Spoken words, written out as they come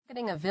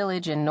Targeting a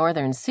village in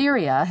northern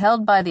Syria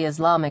held by the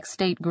Islamic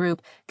State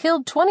group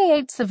killed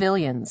 28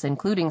 civilians,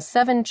 including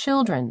 7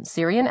 children,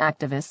 Syrian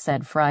activists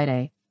said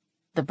Friday.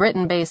 The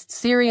Britain-based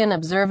Syrian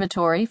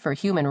Observatory for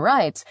Human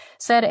Rights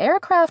said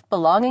aircraft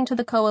belonging to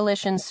the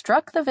coalition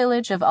struck the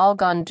village of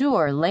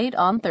Al-Gandur late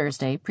on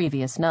Thursday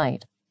previous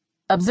night.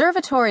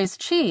 Observatory's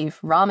chief,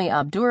 Rami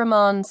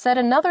Abdurrahman, said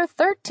another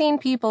 13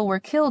 people were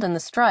killed in the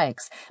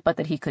strikes, but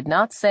that he could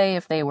not say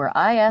if they were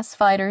IS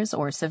fighters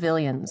or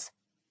civilians.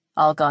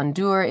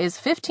 Al-Gandur is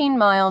 15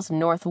 miles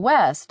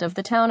northwest of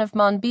the town of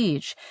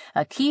Manbij,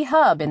 a key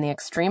hub in the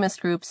extremist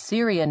group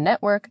Syria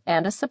network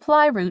and a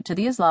supply route to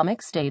the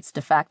Islamic State's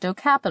de facto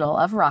capital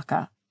of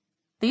Raqqa.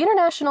 The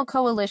international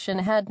coalition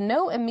had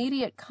no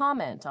immediate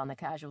comment on the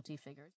casualty figures.